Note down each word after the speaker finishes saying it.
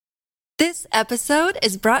This episode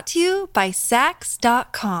is brought to you by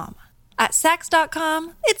Sax.com. At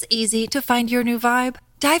Sax.com, it's easy to find your new vibe.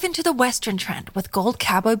 Dive into the Western trend with gold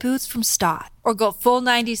cowboy boots from Stott, or go full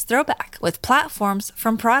 90s throwback with platforms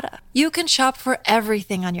from Prada. You can shop for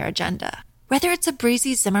everything on your agenda, whether it's a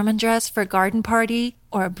breezy Zimmermann dress for a garden party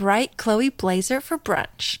or a bright Chloe blazer for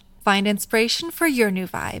brunch. Find inspiration for your new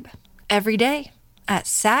vibe every day at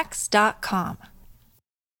Sax.com.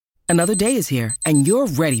 Another day is here, and you're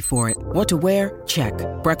ready for it. What to wear? Check.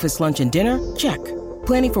 Breakfast, lunch, and dinner? Check.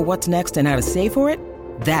 Planning for what's next and how to save for it?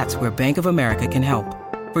 That's where Bank of America can help.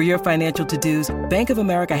 For your financial to-dos, Bank of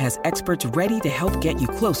America has experts ready to help get you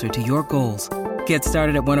closer to your goals. Get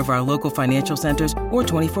started at one of our local financial centers or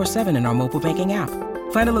 24/7 in our mobile banking app.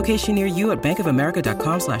 Find a location near you at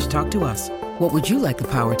bankofamerica.com/talktous. What would you like the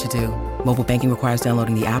power to do? Mobile banking requires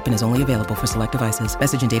downloading the app and is only available for select devices.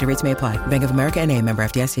 Message and data rates may apply. Bank of America N.A., member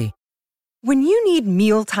FDIC. When you need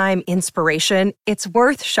mealtime inspiration, it's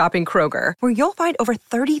worth shopping Kroger, where you'll find over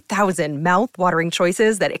 30,000 mouth-watering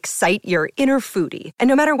choices that excite your inner foodie. And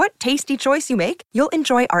no matter what tasty choice you make, you'll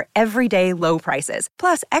enjoy our everyday low prices,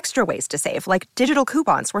 plus extra ways to save, like digital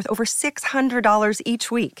coupons worth over $600 each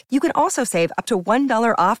week. You can also save up to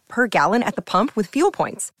 $1 off per gallon at the pump with fuel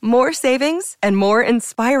points. More savings and more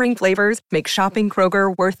inspiring flavors make shopping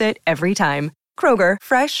Kroger worth it every time. Kroger,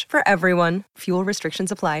 fresh for everyone. Fuel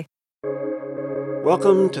restrictions apply.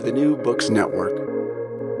 Welcome to the New Books Network.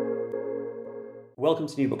 Welcome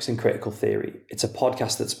to New Books in Critical Theory. It's a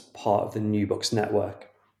podcast that's part of the New Books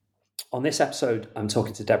Network. On this episode, I'm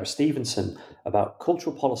talking to Deborah Stevenson about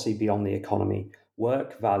cultural policy beyond the economy,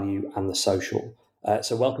 work, value, and the social.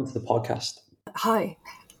 So welcome to the podcast. Hi,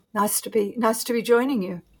 nice to be joining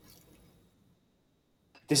you.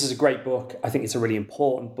 This is a great book. I think it's a really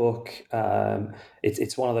important book.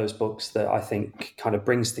 It's one of those books that I think kind of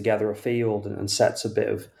brings together a field and sets a bit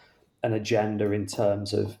of an agenda in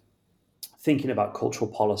terms of thinking about cultural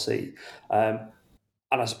policy. And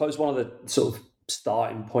I suppose one of the sort of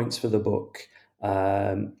starting points for the book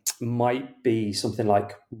might be something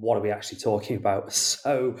like, what are we actually talking about?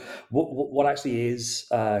 So what actually is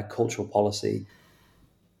cultural policy?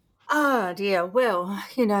 Ah, dear. Well,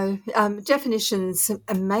 definitions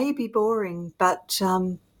may be boring, but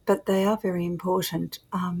they are very important.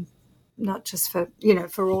 Not just for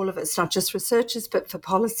all of us, not just researchers, but for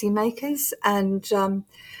policymakers. And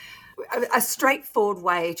a straightforward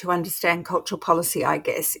way to understand cultural policy, I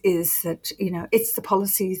guess, is that it's the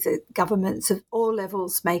policies that governments of all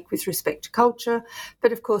levels make with respect to culture.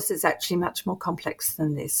 But of course, it's actually much more complex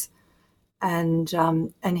than this. And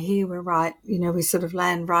here we're right, we sort of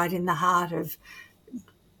land right in the heart of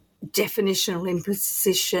definitional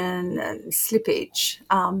imposition and slippage.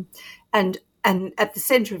 And at the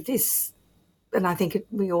centre of this, and I think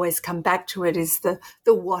we always come back to it, is the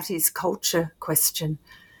what is culture question.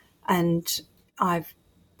 And I've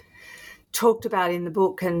talked about in the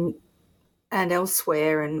book and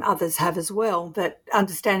elsewhere, and others have as well, that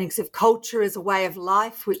understandings of culture as a way of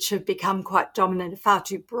life, which have become quite dominant, are far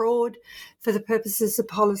too broad for the purposes of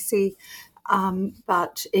policy,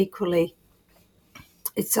 but equally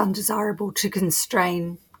it's undesirable to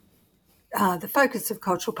constrain the focus of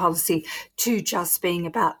cultural policy to just being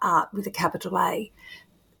about art with a capital A.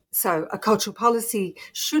 So a cultural policy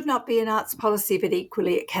should not be an arts policy, but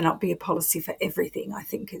equally it cannot be a policy for everything, I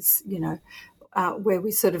think is, where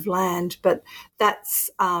we sort of land. But that's,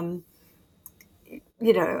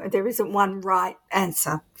 there isn't one right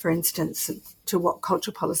answer, for instance, to what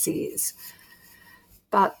cultural policy is.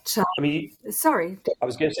 But, sorry. I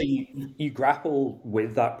was going to say you grapple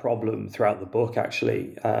with that problem throughout the book,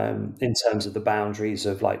 actually, in terms of the boundaries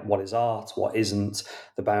of like what is art, what isn't,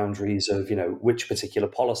 the boundaries of, which particular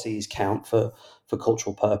policies count for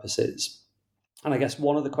cultural purposes. And I guess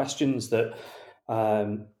one of the questions that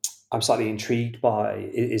I'm slightly intrigued by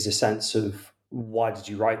is a sense of why did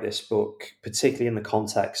you write this book, particularly in the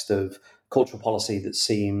context of cultural policy that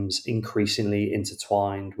seems increasingly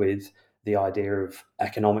intertwined with the idea of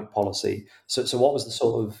economic policy. So what was the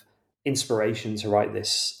sort of inspiration to write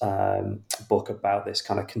this book about this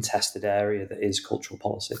kind of contested area that is cultural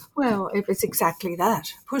policy? Well, it was exactly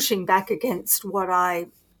that, pushing back against what I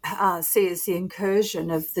see as the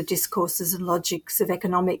incursion of the discourses and logics of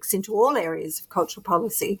economics into all areas of cultural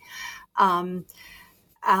policy, as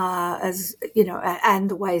and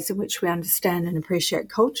the ways in which we understand and appreciate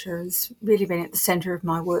culture has really been at the centre of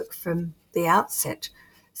my work from the outset.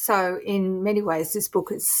 So in many ways, this book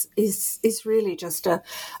is really just a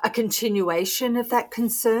continuation of that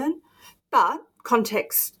concern, but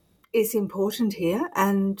context is important here,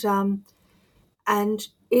 and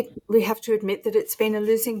we have to admit that it's been a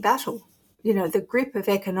losing battle the grip of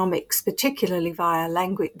economics, particularly via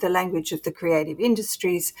the language of the creative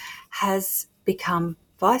industries, has become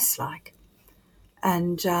vice-like.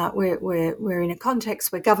 And we're in a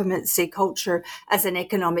context where governments see culture as an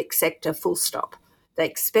economic sector, full stop. They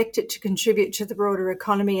expect it to contribute to the broader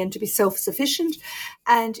economy and to be self-sufficient.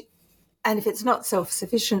 And if it's not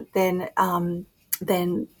self-sufficient, then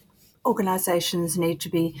organisations need to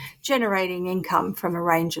be generating income from a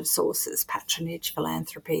range of sources: patronage,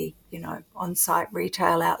 philanthropy, on-site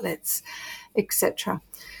retail outlets, etc.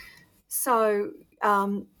 So,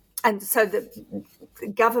 so the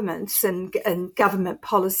governments and government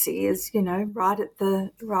policy is, right at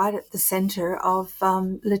the centre of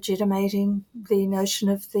legitimating the notion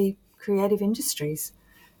of the creative industries.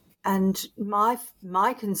 And my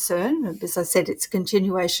concern, as I said, it's a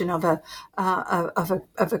continuation of a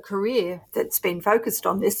career that's been focused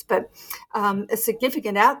on this, but a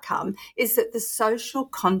significant outcome is that the social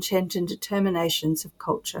content and determinations of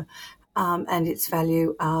culture and its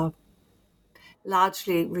value are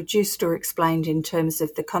largely reduced or explained in terms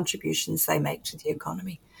of the contributions they make to the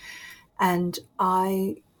economy. And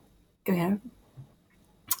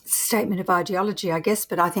statement of ideology, I guess,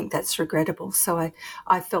 but I think that's regrettable. So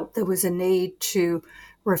I felt there was a need to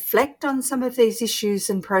reflect on some of these issues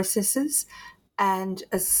and processes, and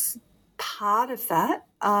as part of that,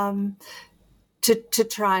 to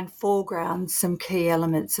try and foreground some key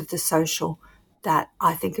elements of the social that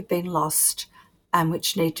I think have been lost and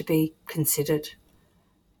which need to be considered.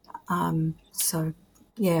 So,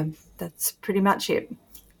 yeah, that's pretty much it.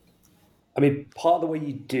 I mean, part of the way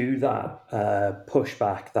you do that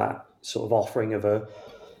pushback, that sort of offering of a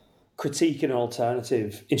critique and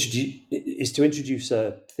alternative, is to introduce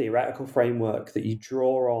a theoretical framework that you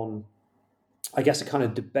draw on, I guess, a kind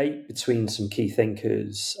of debate between some key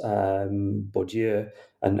thinkers, Bourdieu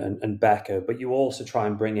and Becker, but you also try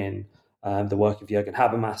and bring in the work of Jürgen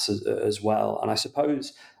Habermas as well. And I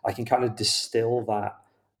suppose I can kind of distill that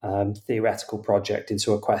theoretical project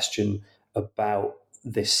into a question about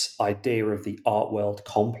this idea of the art world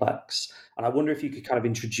complex. And I wonder if you could kind of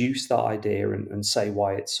introduce that idea and say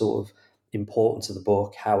why it's sort of important to the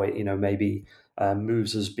book, how it, maybe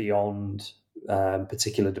moves us beyond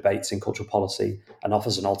particular debates in cultural policy and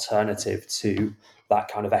offers an alternative to that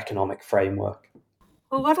kind of economic framework.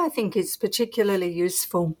 Well, what I think is particularly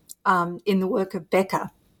useful in the work of Becker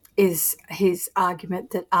is his argument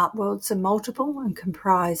that art worlds are multiple and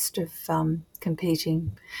comprised of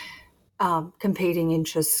competing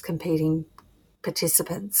interests, competing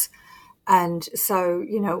participants. And so,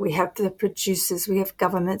 we have the producers, we have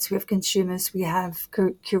governments, we have consumers, we have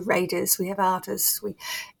curators, we have artists.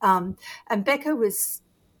 And Becker was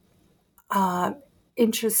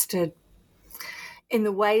interested in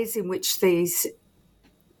the ways in which these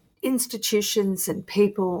institutions and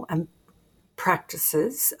people and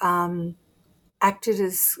practices acted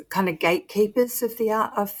as kind of gatekeepers of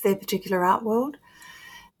their particular art world.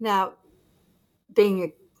 Now, being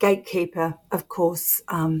a gatekeeper, of course,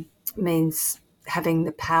 means having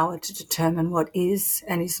the power to determine what is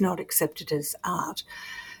and is not accepted as art,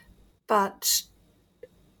 but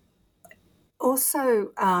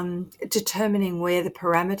also determining where the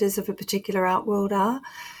parameters of a particular art world are.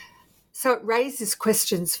 So it raises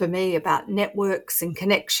questions for me about networks and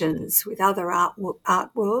connections with other art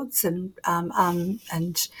worlds and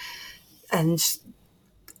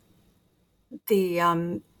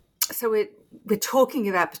the so we're talking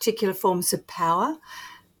about particular forms of power,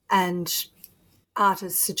 and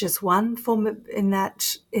artists are just one form in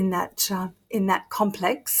that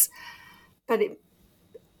complex. But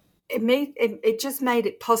it just made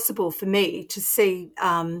it possible for me to see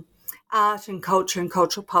art and culture and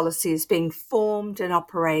cultural policy as being formed and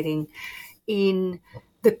operating within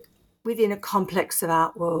a complex of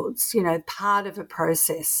art worlds, part of a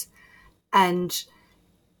process. And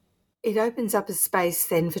it opens up a space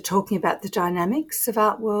then for talking about the dynamics of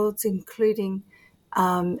art worlds, including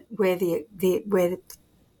where the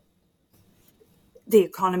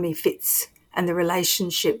economy fits and the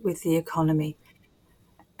relationship with the economy.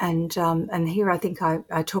 And here I think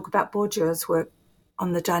I talk about Bourdieu's work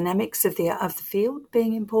on the dynamics of the field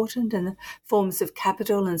being important, and the forms of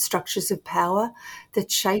capital and structures of power that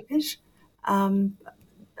shape it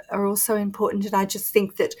are also important. And I just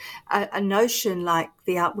think that a notion like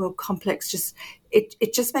the art world complex just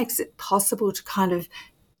makes it possible to kind of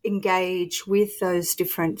engage with those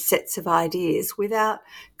different sets of ideas without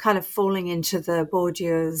kind of falling into the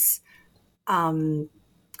Bourdieu's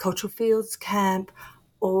cultural fields camp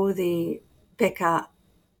or the Becker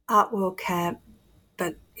art world camp,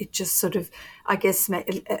 but it just sort of, I guess,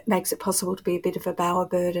 it makes it possible to be a bit of a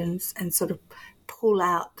bowerbird and sort of pull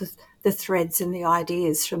out the threads and the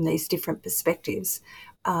ideas from these different perspectives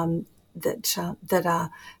that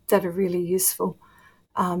are really useful,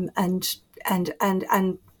 and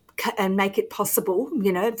make it possible,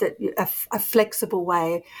 that a flexible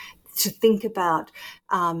way to think about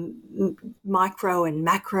micro and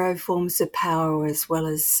macro forms of power, as well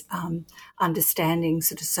as understanding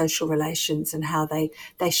sort of social relations and how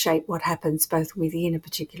they shape what happens both within a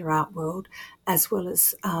particular art world as well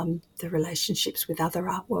as the relationships with other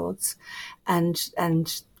art worlds, and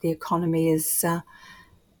the economy is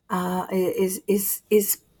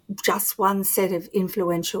just one set of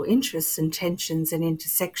influential interests and tensions and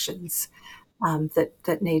intersections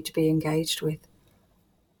that need to be engaged with.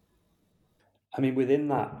 I mean, within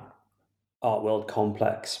that art world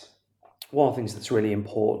complex, one of the things that's really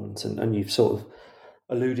important, and you've sort of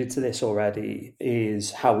alluded to this already,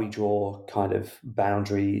 is how we draw kind of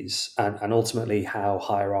boundaries and ultimately how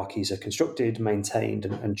hierarchies are constructed, maintained,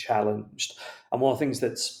 and challenged. And one of the things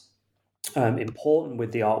that's important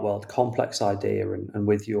with the art world complex idea and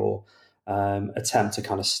with your attempt to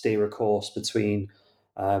kind of steer a course between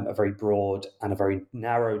a very broad and a very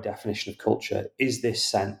narrow definition of culture is this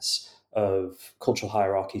sense of cultural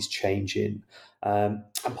hierarchies changing. And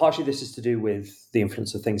partially this is to do with the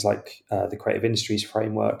influence of things like the creative industries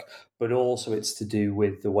framework, but also it's to do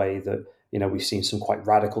with the way that, we've seen some quite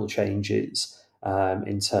radical changes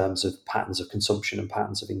in terms of patterns of consumption and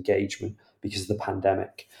patterns of engagement because of the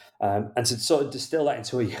pandemic. And to sort of distill that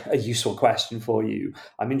into a useful question for you,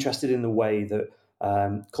 I'm interested in the way that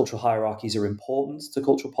cultural hierarchies are important to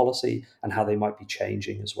cultural policy and how they might be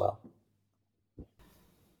changing as well.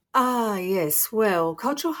 Yes. Well,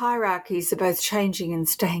 cultural hierarchies are both changing and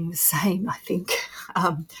staying the same, I think.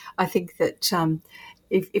 I think that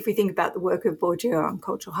if we think about the work of Bourdieu on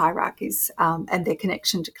cultural hierarchies and their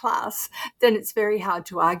connection to class, then it's very hard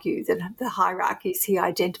to argue that the hierarchies he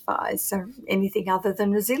identifies are anything other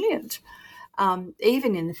than resilient,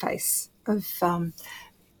 even in the face of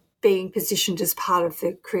being positioned as part of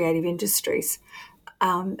the creative industries,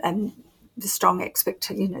 and the strong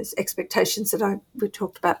expectations that we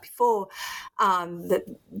talked about before,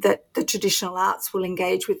 that the traditional arts will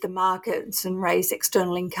engage with the markets and raise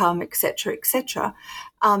external income, etc., etc.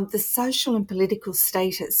 The social and political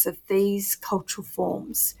status of these cultural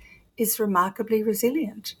forms is remarkably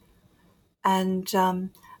resilient, and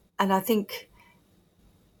I think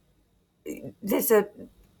there's a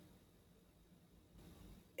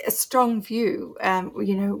strong view,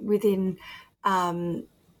 within.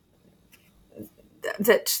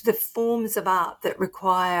 That the forms of art that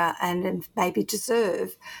require and maybe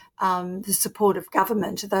deserve the support of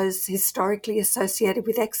government are those historically associated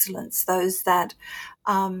with excellence, those that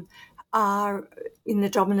are in the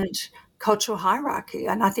dominant cultural hierarchy.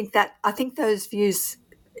 And I think those views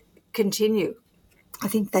continue. I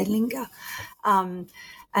think they linger. And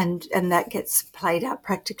that gets played out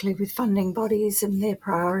practically with funding bodies and their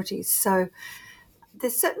priorities. So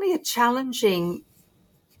there's certainly a challenging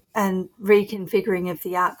and reconfiguring of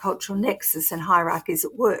the art cultural nexus and hierarchies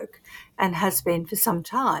at work, and has been for some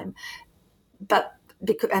time, but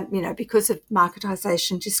because of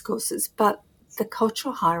marketisation discourses. But the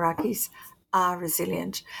cultural hierarchies are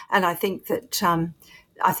resilient, and I think that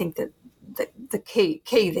the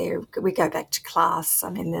key there, we go back to class. I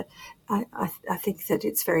mean, I think that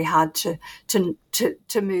it's very hard to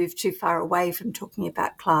move too far away from talking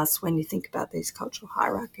about class when you think about these cultural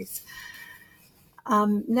hierarchies.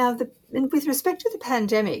 Now, with respect to the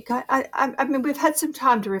pandemic, I mean, we've had some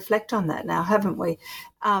time to reflect on that now, haven't we?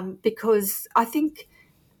 Because I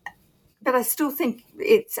still think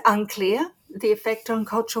it's unclear, the effect on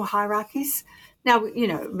cultural hierarchies. Now,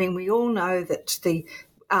 we all know that the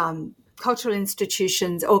cultural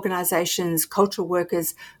institutions, organisations, cultural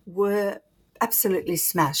workers were absolutely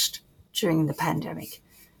smashed during the pandemic,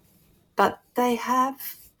 but they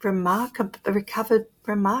have recovered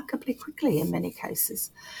remarkably quickly in many cases.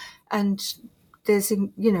 And there's,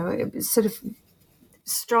 sort of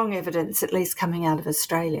strong evidence, at least coming out of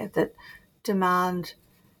Australia, that demand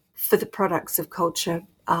for the products of culture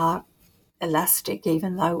are elastic,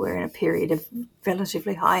 even though we're in a period of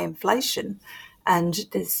relatively high inflation and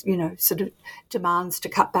there's, sort of demands to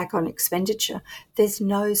cut back on expenditure. There's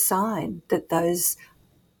no sign that those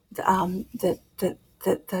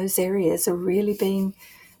that those areas are really being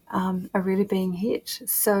hit.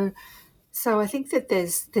 So I think that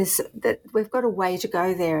there's that we've got a way to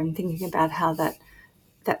go there in thinking about how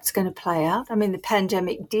that's going to play out. I mean, the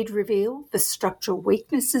pandemic did reveal the structural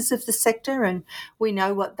weaknesses of the sector, and we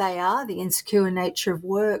know what they are: the insecure nature of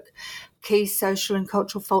work, key social and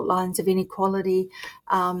cultural fault lines of inequality.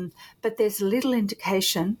 But there's little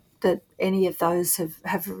indication that any of those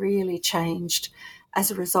have really changed as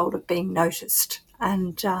a result of being noticed,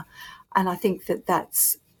 and I think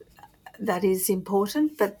that is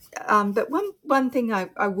important. But one thing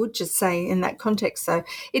I would just say in that context, though,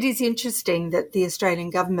 it is interesting that the Australian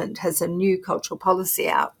government has a new cultural policy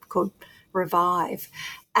out called Revive,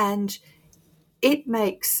 and it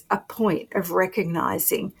makes a point of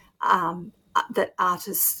recognising that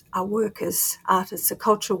artists are workers, artists are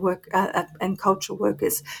and cultural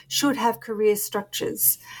workers should have career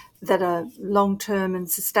structures that are long-term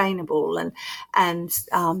and sustainable, and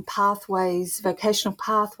pathways, vocational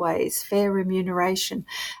pathways, fair remuneration.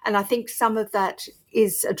 And I think some of that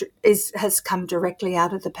has come directly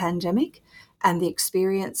out of the pandemic and the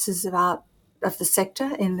experiences of the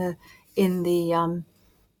sector in the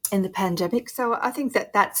pandemic. So I think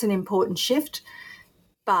that that's an important shift.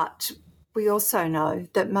 But we also know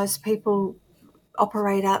that most people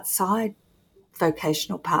operate outside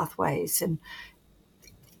vocational pathways and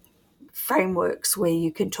frameworks where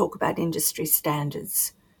you can talk about industry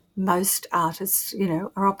standards. Most artists,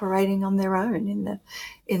 are operating on their own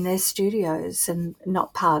in their studios and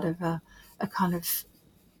not part of a kind of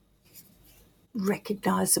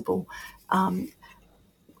recognisable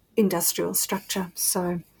industrial structure.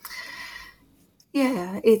 So,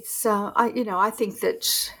 yeah, it's I think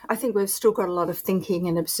we've still got a lot of thinking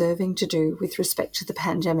and observing to do with respect to the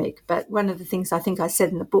pandemic. But one of the things I think I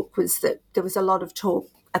said in the book was that there was a lot of talk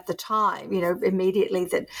at the time, immediately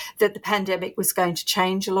that the pandemic was going to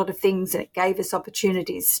change a lot of things, and it gave us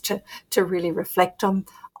opportunities to really reflect on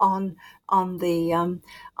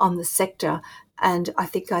the sector. And I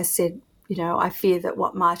think I said, I fear that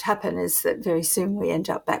what might happen is that very soon we end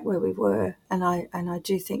up back where we were, and I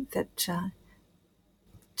do think that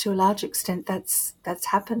to a large extent that's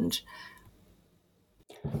happened.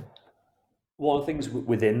 One of the things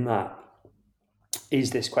within that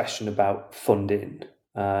is this question about funding,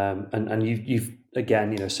 and you've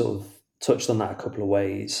again, sort of touched on that a couple of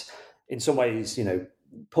ways. In some ways,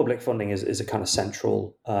 public funding is a kind of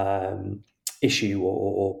central issue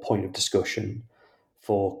or point of discussion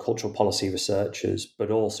for cultural policy researchers,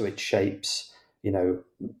 but also it shapes,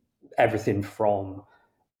 everything from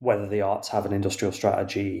whether the arts have an industrial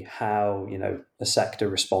strategy, how a sector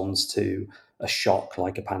responds to a shock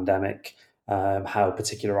like a pandemic, how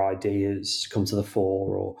particular ideas come to the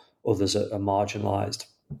fore or others are marginalised.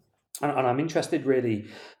 And I'm interested really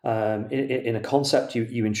in a concept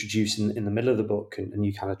you introduce in the middle of the book and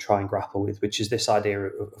you kind of try and grapple with, which is this idea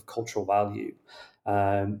of cultural value.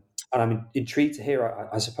 And I'm intrigued to hear,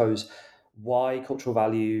 I suppose, why cultural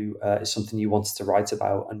value is something you wanted to write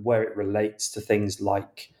about and where it relates to things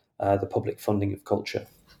like the public funding of culture.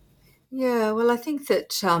 Yeah, well, I think that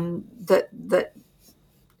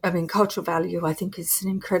cultural value, I think, is an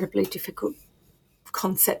incredibly difficult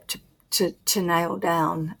concept to nail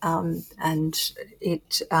down, and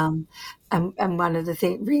it and one of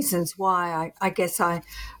the reasons why I guess I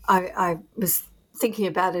was thinking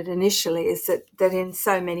about it initially is that in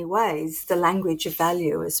so many ways the language of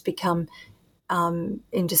value has become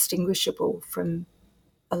indistinguishable from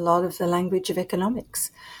a lot of the language of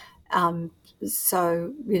economics.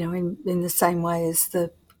 So, in the same way as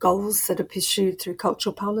the goals that are pursued through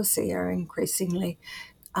cultural policy are increasingly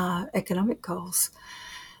economic goals.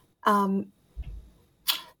 But,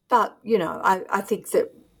 I think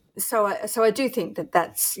that, so I do think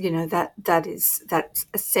that's that's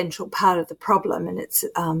a central part of the problem, and it's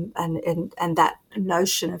and that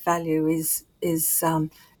notion of value is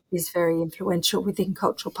very influential within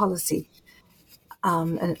cultural policy,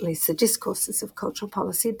 and at least the discourses of cultural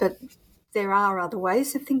policy. But there are other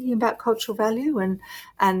ways of thinking about cultural value, and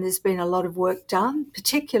there's been a lot of work done,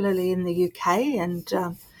 particularly in the UK, and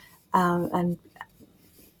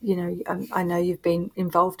I know you've been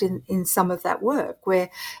involved in some of that work. We're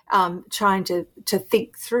trying to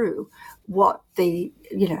think through what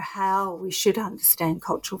how we should understand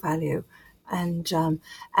cultural value, and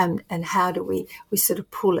how do we sort of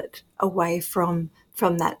pull it away from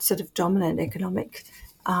that sort of dominant economic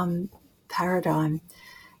paradigm.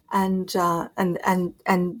 And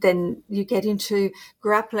then you get into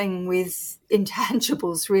grappling with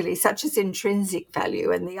intangibles, really, such as intrinsic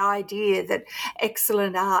value, and the idea that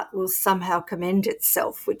excellent art will somehow commend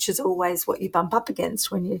itself, which is always what you bump up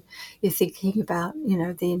against when you're thinking about,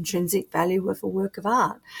 the intrinsic value of a work of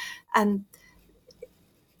art.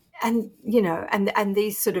 And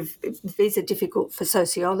these are difficult for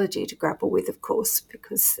sociology to grapple with, of course,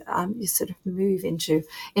 because you sort of move into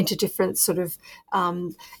different sort of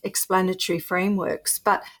explanatory frameworks.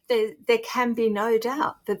 But there can be no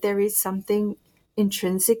doubt that there is something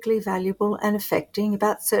intrinsically valuable and affecting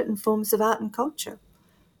about certain forms of art and culture.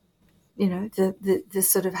 the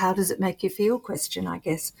sort of how does it make you feel question, I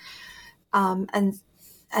guess. And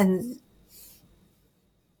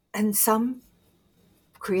some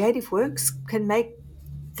creative works can make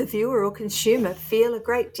the viewer or consumer feel a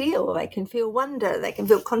great deal. They can feel wonder, they can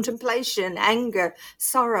feel contemplation, anger,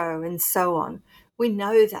 sorrow, and so on. We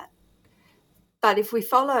know that. But if we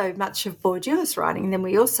follow much of Bourdieu's writing, then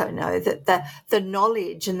we also know that the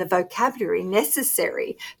knowledge and the vocabulary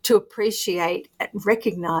necessary to appreciate and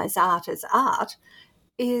recognise art as art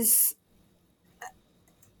is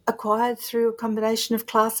acquired through a combination of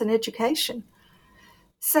class and education.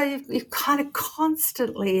 So you're kind of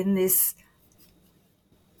constantly in this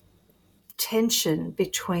tension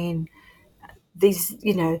between these,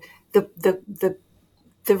 the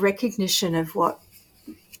recognition of what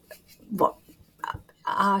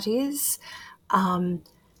art is,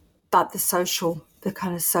 but the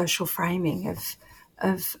kind of social framing of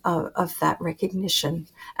that recognition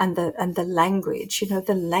and the language,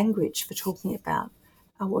 the language for talking about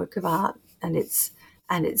a work of art and its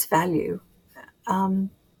value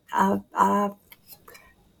are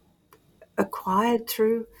acquired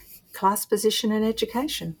through class position and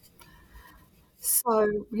education.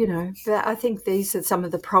 So, I think these are some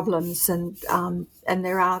of the problems, and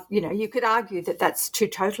there are, you could argue that that's too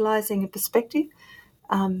totalizing a perspective,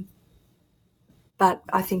 but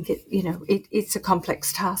I think it's a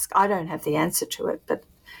complex task. I don't have the answer to it, but.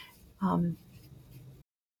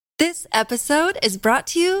 This episode is brought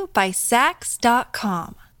to you by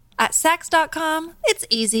Saks.com. At Saks.com, it's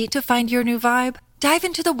easy to find your new vibe. Dive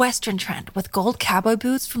into the Western trend with gold cowboy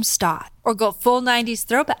boots from Stott, or go full 90s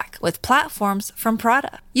throwback with platforms from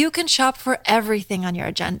Prada. You can shop for everything on your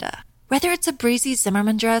agenda, whether it's a breezy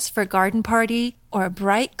Zimmermann dress for a garden party or a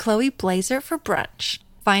bright Chloe blazer for brunch.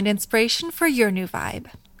 Find inspiration for your new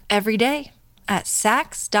vibe every day at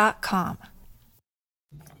Saks.com.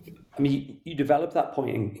 I mean, you develop that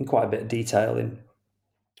point in quite a bit of detail in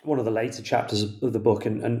one of the later chapters of the book,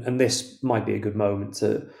 and this might be a good moment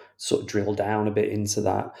to sort of drill down a bit into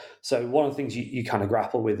that. So one of the things you kind of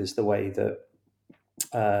grapple with is the way that,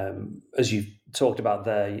 as you've talked about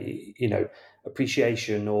there,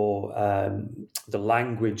 appreciation or the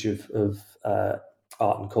language of art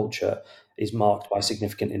and culture is marked by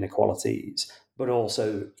significant inequalities, but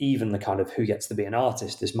also even the kind of who gets to be an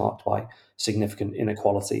artist is marked by significant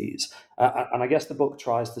inequalities. And I guess the book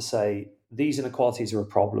tries to say these inequalities are a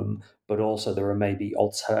problem, but also there are maybe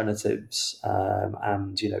alternatives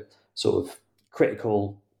and, sort of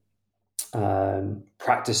critical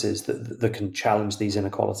practices that can challenge these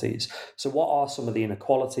inequalities. So what are some of the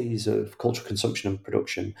inequalities of cultural consumption and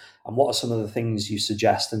production? And what are some of the things you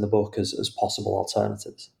suggest in the book as possible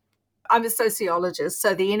alternatives? I'm a sociologist,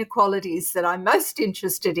 so the inequalities that I'm most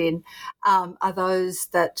interested in are those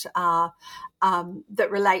that are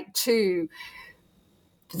that relate to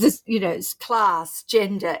this, class,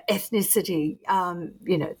 gender, ethnicity,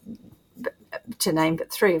 to name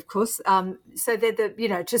but three, of course. So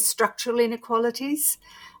they're just structural inequalities.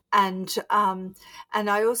 And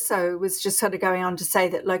I also was just sort of going on to say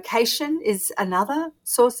that location is another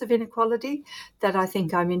source of inequality that I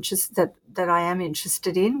think that I am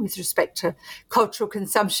interested in with respect to cultural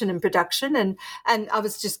consumption and production. And I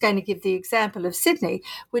was just going to give the example of Sydney,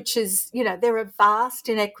 which is, there are vast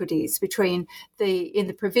inequities between in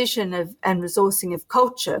the provision of and resourcing of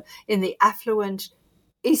culture in the affluent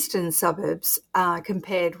eastern suburbs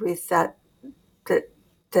compared with that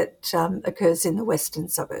occurs in the western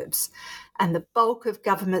suburbs. And the bulk of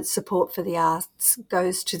government support for the arts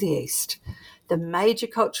goes to the east. The major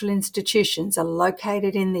cultural institutions are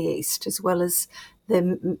located in the east, as well as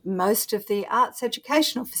most of the arts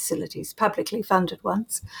educational facilities, publicly funded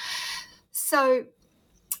ones. So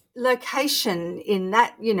location in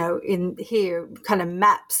that, in here kind of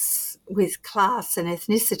maps with class and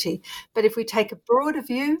ethnicity. But if we take a broader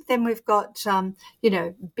view, then we've got,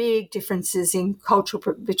 big differences in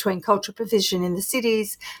between cultural provision in the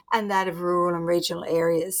cities and that of rural and regional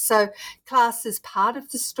areas. So class is part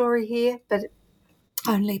of the story here, but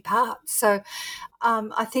only part. So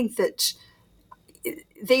I think that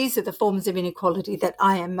these are the forms of inequality that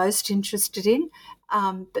I am most interested in.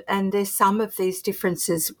 And there's some of these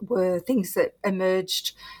differences were things that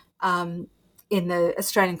emerged in the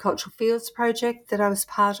Australian Cultural Fields project that I was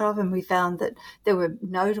part of, and we found that there were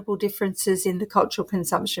notable differences in the cultural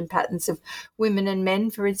consumption patterns of women and men,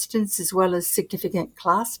 for instance, as well as significant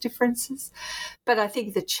class differences. But I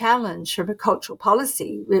think the challenge from a cultural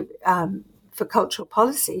policy for cultural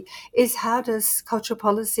policy is how do you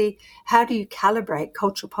calibrate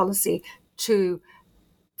cultural policy to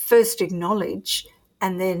first acknowledge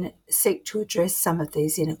and then seek to address some of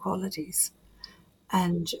these inequalities?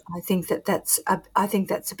 And I think that's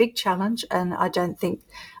a big challenge, and I don't think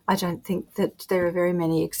that there are very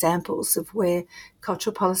many examples of where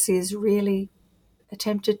cultural policy has really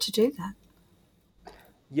attempted to do that.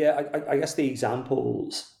 Yeah, I guess the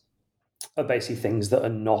examples are basically things that are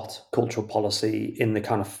not cultural policy in the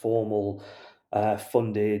kind of formal,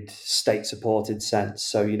 funded, state-supported sense.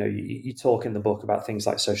 So, you talk in the book about things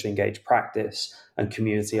like socially engaged practice and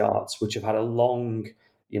community arts, which have had a long,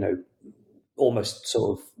 almost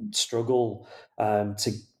sort of struggle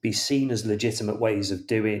to be seen as legitimate ways of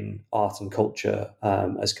doing art and culture,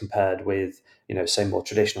 as compared with, say, more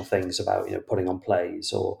traditional things about, putting on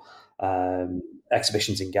plays or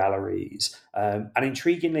exhibitions in galleries. And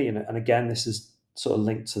intriguingly, and again, this is sort of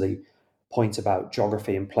linked to the point about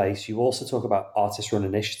geography and place, you also talk about artist-run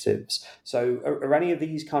initiatives. So are any of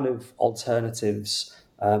these kind of alternatives,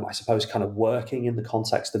 I suppose, kind of working in the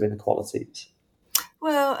context of inequalities?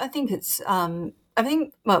 Well, I think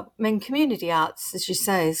community arts, as you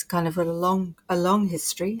say, is kind of got a long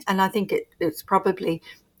history, and I think it's probably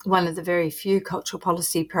one of the very few cultural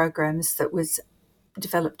policy programs that was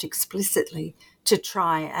developed explicitly to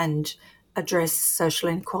try and address social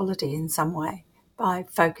inequality in some way by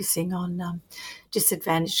focusing on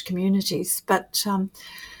disadvantaged communities. But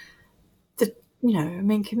the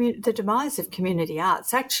demise of community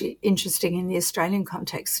arts actually interesting in the Australian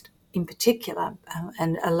context in particular,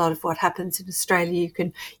 and a lot of what happens in Australia,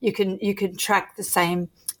 you can track the same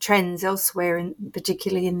trends elsewhere,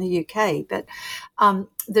 particularly in the UK. But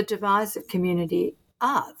the demise of community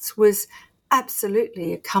arts was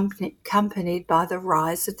absolutely accompanied by the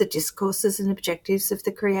rise of the discourses and objectives of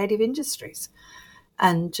the creative industries,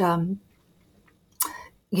 and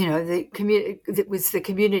it was the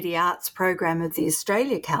community arts program of the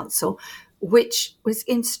Australia Council, which was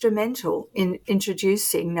instrumental in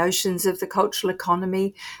introducing notions of the cultural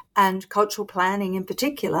economy and cultural planning in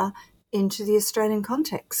particular into the Australian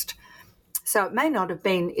context. So it may not have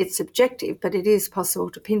been its objective, but it is possible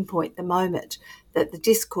to pinpoint the moment that the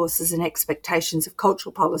discourses and expectations of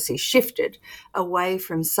cultural policy shifted away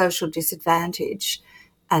from social disadvantage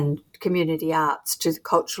and community arts to the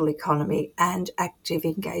cultural economy and active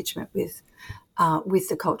engagement with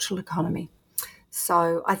the cultural economy.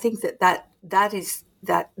 So I think that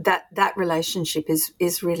relationship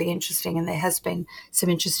is really interesting, and there has been some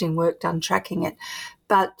interesting work done tracking it.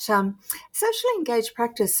 But socially engaged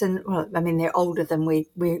practice, and they're older than we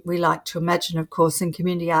like to imagine, of course, and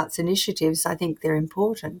community arts initiatives, I think they're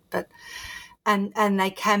important, but and they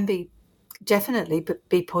can be definitely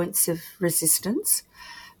be points of resistance.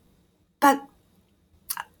 But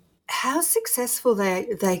how successful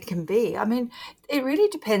they can be, it really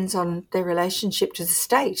depends on their relationship to the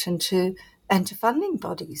state and to funding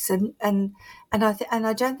bodies, and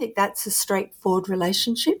I don't think that's a straightforward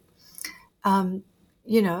relationship.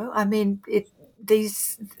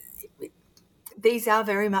 These are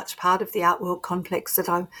very much part of the art world complex that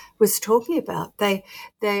I was talking about.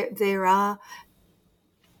 There are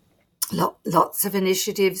lots of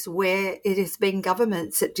initiatives where it has been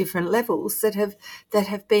governments at different levels that have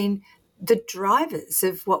been the drivers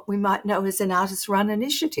of what we might know as an artist-run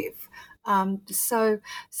initiative. So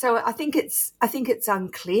I think it's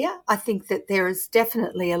unclear. I think that there is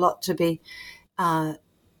definitely a lot to be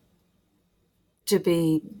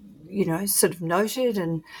sort of noted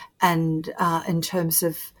and in terms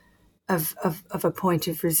of a point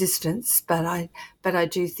of resistance. But I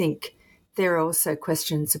do think there are also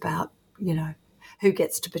questions about who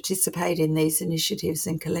gets to participate in these initiatives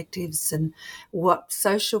and collectives, and what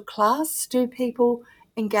social class do people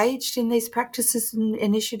engaged in these practices and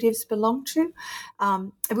initiatives belong to.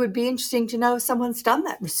 It would be interesting to know if someone's done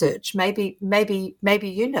that research. Maybe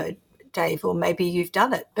Dave, or maybe you've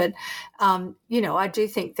done it. But I do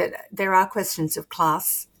think that there are questions of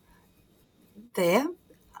class there.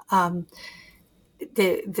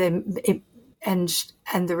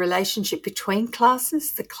 And the relationship between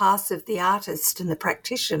classes, the class of the artist and the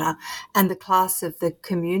practitioner, and the class of the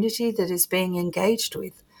community that is being engaged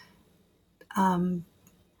with.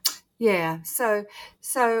 So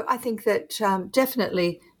I think that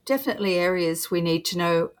definitely areas we need to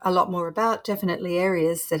know a lot more about. Definitely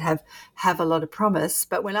areas that have a lot of promise.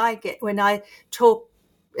 But when I talk,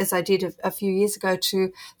 as I did a few years ago,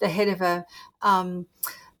 to the head of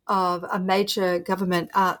a major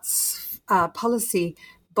government arts policy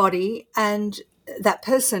body, and that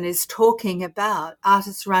person is talking about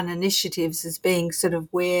artist-run initiatives as being sort of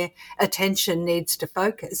where attention needs to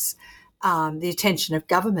focus, the attention of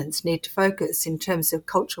governments need to focus in terms of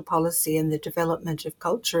cultural policy and the development of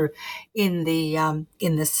culture in the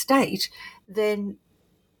state, then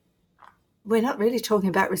we're not really talking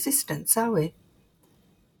about resistance, are we?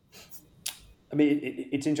 I mean,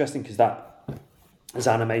 it's interesting because that has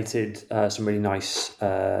animated some really nice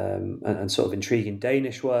and sort of intriguing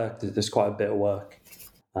Danish work. There's quite a bit of work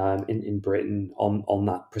in Britain on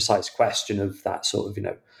that precise question of that sort of,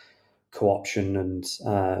 co-option and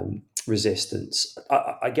resistance.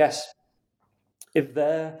 I guess if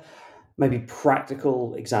there maybe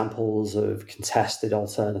practical examples of contested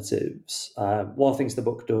alternatives, one of the things the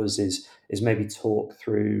book does is maybe talk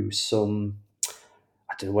through some,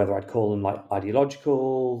 I don't know whether I'd call them like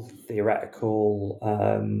ideological, theoretical,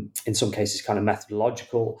 in some cases kind of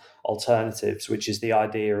methodological alternatives, which is the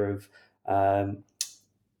idea of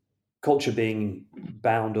culture being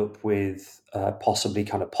bound up with possibly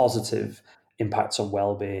kind of positive impacts on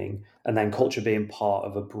well-being, and then culture being part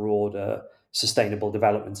of a broader sustainable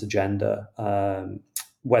development agenda,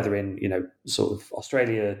 whether in sort of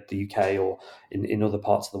Australia, the UK, or in other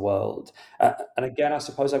parts of the world. And again, I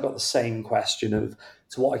suppose I've got the same question of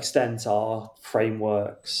to what extent are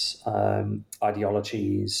frameworks,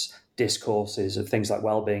 ideologies, discourses of things like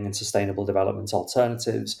well-being and sustainable development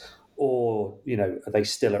alternatives, or are they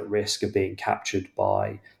still at risk of being captured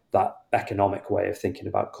by that economic way of thinking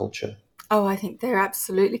about culture? Oh, I think they're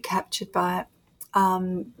absolutely captured by it.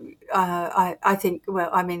 I think,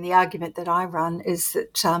 the argument that I run is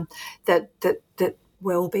that that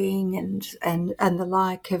well-being and the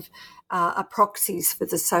like are proxies for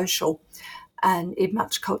the social, and in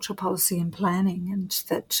much cultural policy and planning, and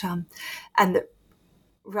that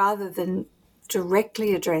rather than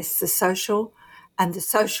directly address the social and the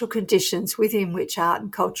social conditions within which art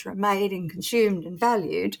and culture are made and consumed and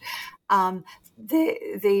valued,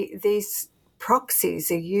 these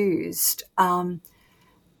proxies are used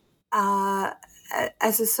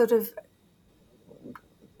as a sort of,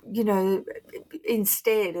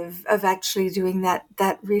 instead of actually doing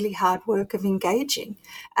that really hard work of engaging,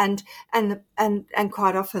 and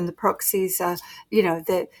quite often the proxies are,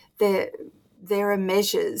 there are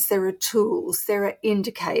measures, there are tools, there are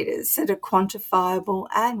indicators that are quantifiable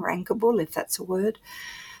and rankable, if that's a word.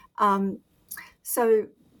 So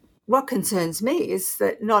what concerns me is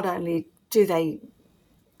that not only do they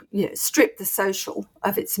strip the social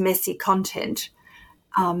of its messy content,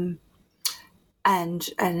 and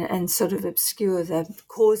sort of obscure the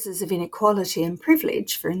causes of inequality and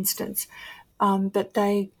privilege, for instance, but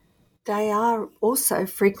they are also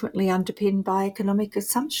frequently underpinned by economic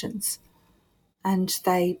assumptions, and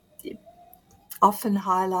they often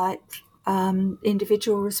highlight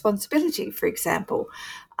individual responsibility, for example,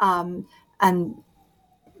 and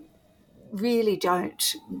really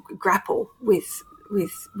don't grapple with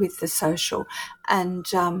the social. And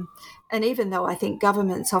even though I think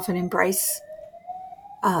governments often embrace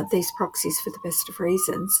these proxies for the best of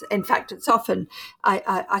reasons, in fact, it's often,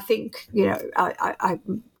 I think, I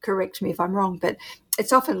correct me if I'm wrong, but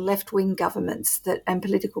it's often left-wing governments and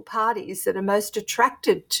political parties that are most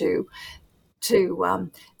attracted to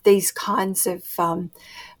these kinds of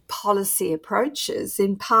policy approaches,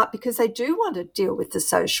 in part because they do want to deal with the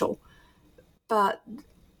social, but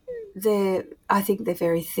I think they're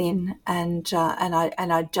very thin, and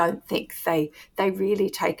I don't think they really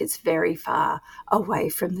take us very far away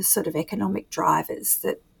from the sort of economic drivers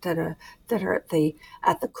that are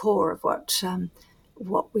at the core of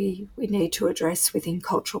what we need to address within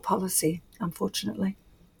cultural policy, unfortunately.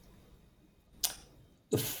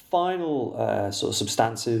 The final sort of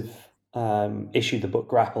substantive issue the book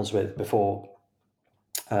grapples with before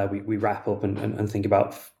we wrap up and think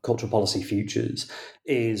about cultural policy futures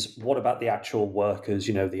is what about the actual workers,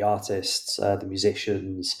 the artists, the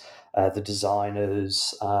musicians, the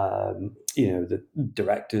designers, the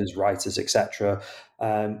directors, writers, etc.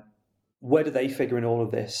 Where do they figure in all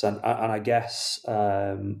of this? And I guess,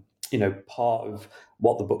 part of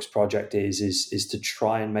what the book's project is to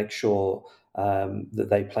try and make sure that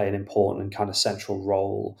they play an important and kind of central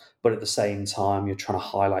role, but at the same time, you're trying to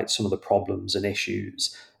highlight some of the problems and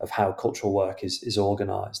issues of how cultural work is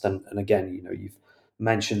organised. And again, you've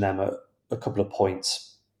mentioned them at a couple of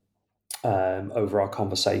points over our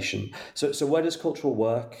conversation. So where does cultural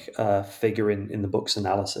work figure in the book's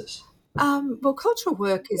analysis? Well, cultural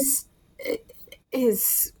work is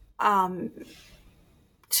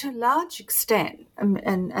to a large extent,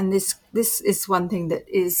 and this is one thing that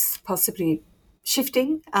is possibly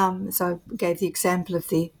shifting. So I gave the example of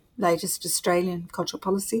the latest Australian cultural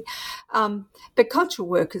policy, but cultural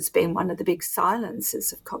work has been one of the big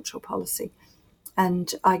silencers of cultural policy,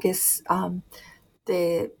 and I guess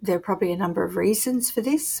there are probably a number of reasons for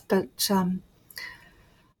this, but an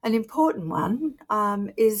important one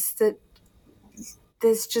is that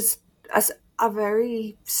there's just a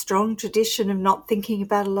very strong tradition of not thinking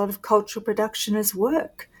about a lot of cultural production as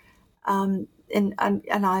work.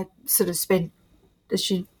 I sort of spent, as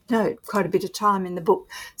you know, quite a bit of time in the book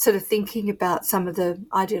sort of thinking about some of the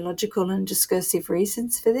ideological and discursive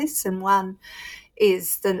reasons for this. And one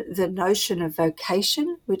is the notion of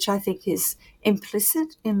vocation, which I think is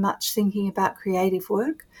implicit in much thinking about creative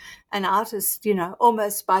work. An artist,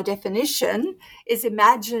 almost by definition, is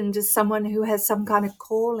imagined as someone who has some kind of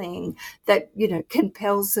calling that,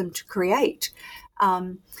 compels them to create.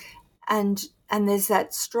 And there's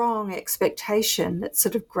that strong expectation that's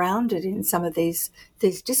sort of grounded in some of these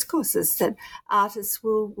discourses that artists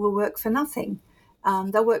will work for nothing.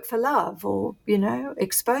 They'll work for love or,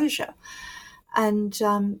 exposure. And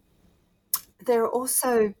there are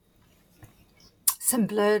also some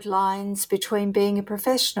blurred lines between being a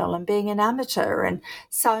professional and being an amateur, and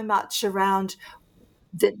so much around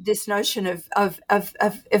this notion of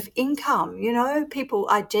income. People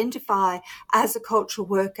identify as a cultural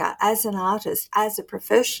worker, as an artist, as a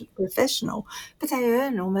professional, but they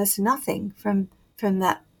earn almost nothing from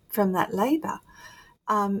that labour.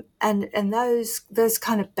 And those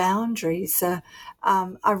kind of boundaries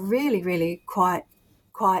are really, really quite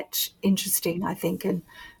interesting, I think, and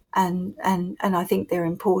I think they're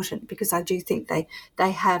important, because I do think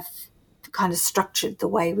they have kind of structured the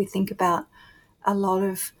way we think about a lot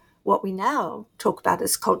of what we now talk about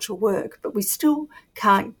as cultural work, but we still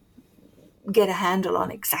can't get a handle on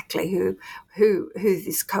exactly who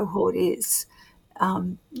this cohort is.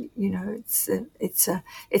 It's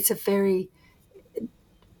a very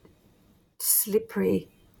slippery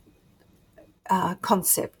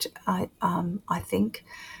concept, I think,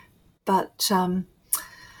 but so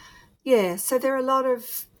there are a lot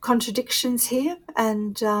of contradictions here,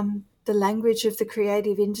 and the language of the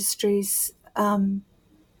creative industries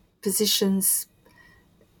positions,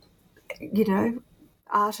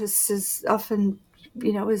 artists as often,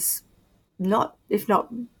 as not, if not,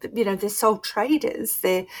 they're sole traders,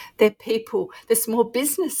 they're people, they're small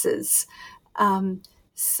businesses.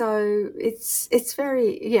 So it's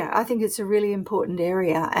very, I think it's a really important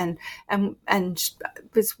area, and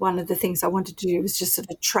was one of the things I wanted to do was just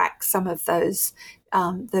sort of track some of those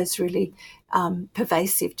really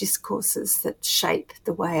pervasive discourses that shape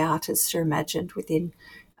the way artists are imagined within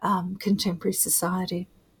contemporary society.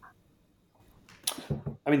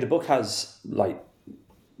 I mean, the book has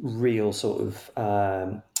real sort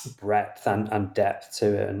of breadth and depth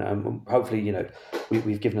to it, and hopefully,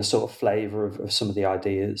 we've given a sort of flavour of some of the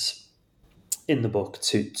ideas in the book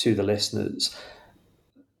to the listeners.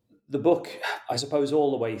 The book, I suppose,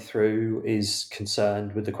 all the way through is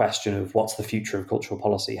concerned with the question of what's the future of cultural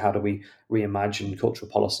policy? How do we reimagine cultural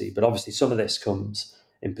policy? But obviously some of this comes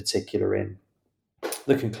in particular in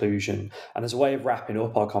the conclusion. And as a way of wrapping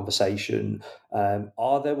up our conversation,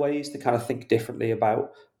 are there ways to kind of think differently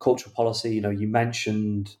about cultural policy? You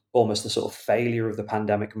mentioned almost the sort of failure of the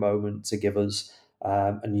pandemic moment to give us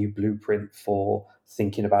a new blueprint for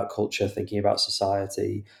thinking about culture, thinking about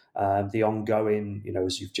society, the ongoing,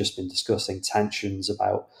 as you've just been discussing, tensions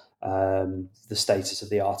about the status of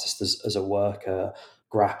the artist as a worker,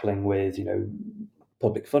 grappling with,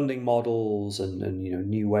 public funding models and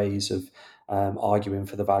new ways of arguing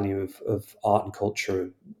for the value of art and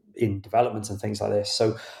culture in development and things like this.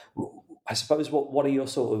 So I suppose what are your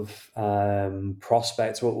sort of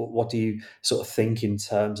prospects? What do you sort of think in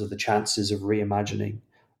terms of the chances of reimagining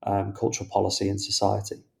cultural policy in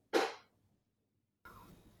society?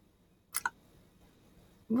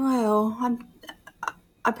 Well,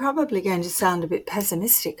 I'm probably going to sound a bit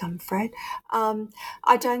pessimistic, I'm afraid.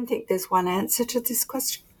 I don't think there's one answer to this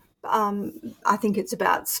question. I think it's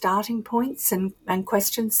about starting points and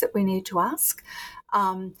questions that we need to ask.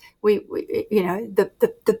 The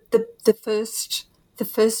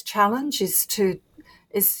first challenge is to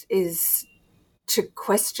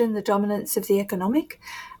question the dominance of the economic,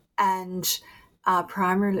 and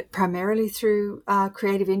primarily through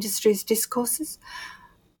creative industries discourses.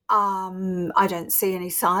 I don't see any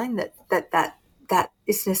sign that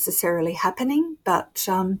is necessarily happening, but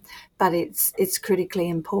it's critically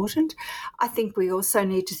important. I think we also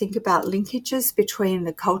need to think about linkages between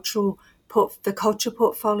the culture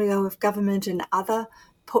portfolio of government and other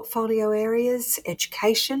portfolio areas.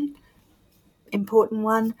 Education, important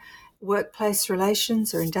one. Workplace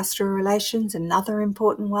relations or industrial relations, another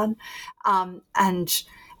important one. And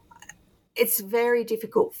it's very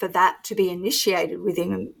difficult for that to be initiated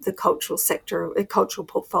within the cultural sector, the cultural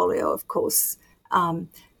portfolio, of course,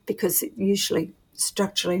 because it's usually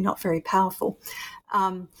structurally not very powerful.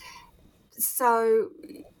 So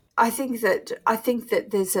I think that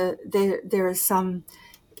there are some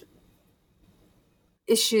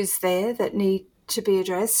issues there that need to be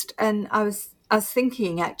addressed. And I was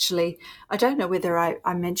thinking, actually, I don't know whether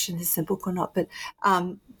I mentioned this in the book or not, but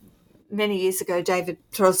many years ago, David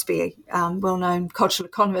Throsby, well-known cultural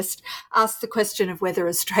economist, asked the question of whether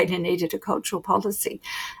Australia needed a cultural policy.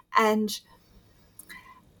 And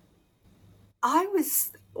I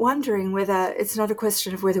was wondering whether it's not a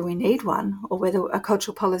question of whether we need one or whether a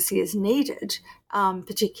cultural policy is needed,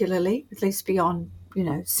 particularly, at least beyond,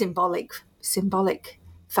 symbolic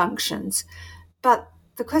functions. But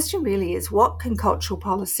the question really is, what can cultural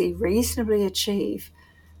policy reasonably achieve,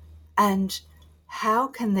 and how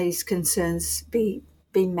can these concerns be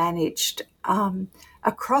managed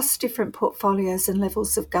across different portfolios and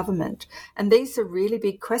levels of government? And these are really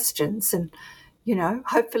big questions, and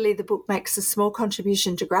hopefully the book makes a small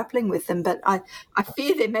contribution to grappling with them, but I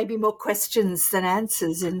fear there may be more questions than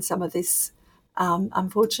answers in some of this,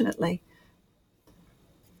 unfortunately.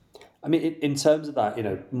 I mean, in terms of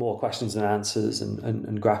that, more questions than answers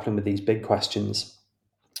and grappling with these big questions,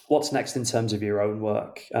 what's next in terms of your own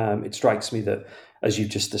work? It strikes me that, as you've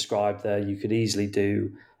just described there, you could easily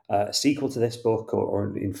do a sequel to this book,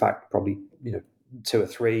 or in fact, probably 2 or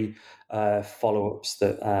 3 follow-ups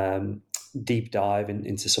that deep dive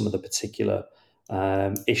into some of the particular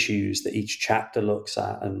issues that each chapter looks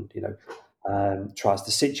at, and tries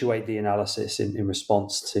to situate the analysis in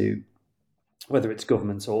response to whether it's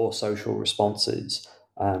government or social responses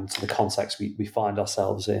to the context we find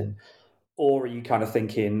ourselves in. Or are you kind of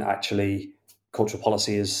thinking, actually, cultural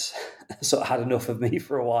policy has sort of had enough of me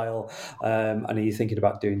for a while, and are you thinking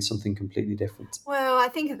about doing something completely different? Well, I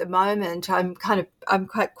think at the moment I'm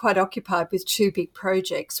quite occupied with 2 big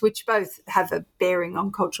projects, which both have a bearing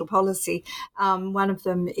on cultural policy. One of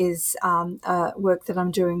them is work that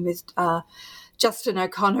I'm doing with Justin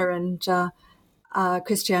O'Connor and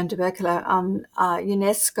Christiane de Berkele on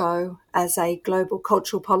UNESCO as a global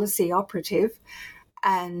cultural policy operative.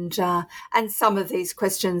 And some of these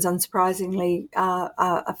questions, unsurprisingly,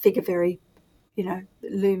 figure very,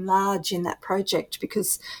 loom large in that project,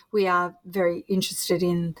 because we are very interested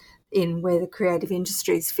in where the creative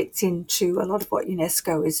industries fits into a lot of what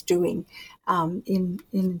UNESCO is doing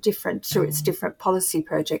in different through its different policy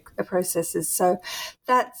processes. So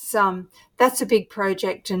that's a big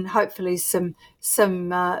project, and hopefully some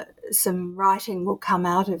writing will come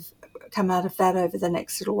out of that over the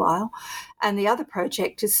next little while. And the other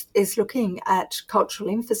project is looking at cultural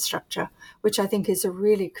infrastructure, which I think is a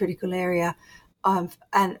really critical area, and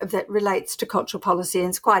that relates to cultural policy. And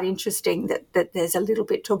it's quite interesting that there's a little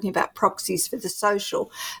bit talking about proxies for the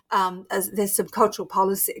social. As there's some cultural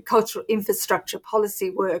infrastructure policy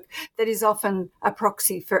work that is often a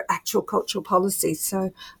proxy for actual cultural policy. So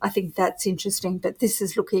I think that's interesting. But this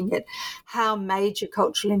is looking at how major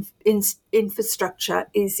cultural infrastructure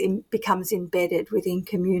becomes embedded within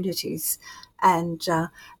communities, and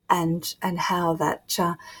how that.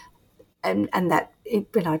 And that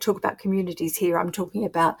when I talk about communities here, I'm talking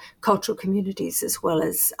about cultural communities as well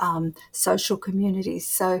as social communities.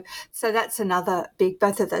 So that's another big.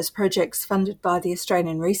 Both of those projects funded by the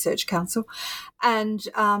Australian Research Council, and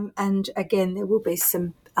again there will be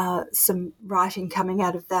some writing coming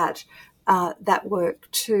out of that work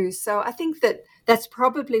too. So I think that's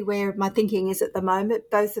probably where my thinking is at the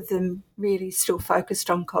moment. Both of them really still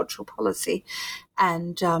focused on cultural policy,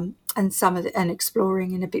 and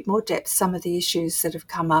exploring in a bit more depth some of the issues that have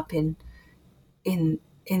come up in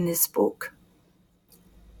this book.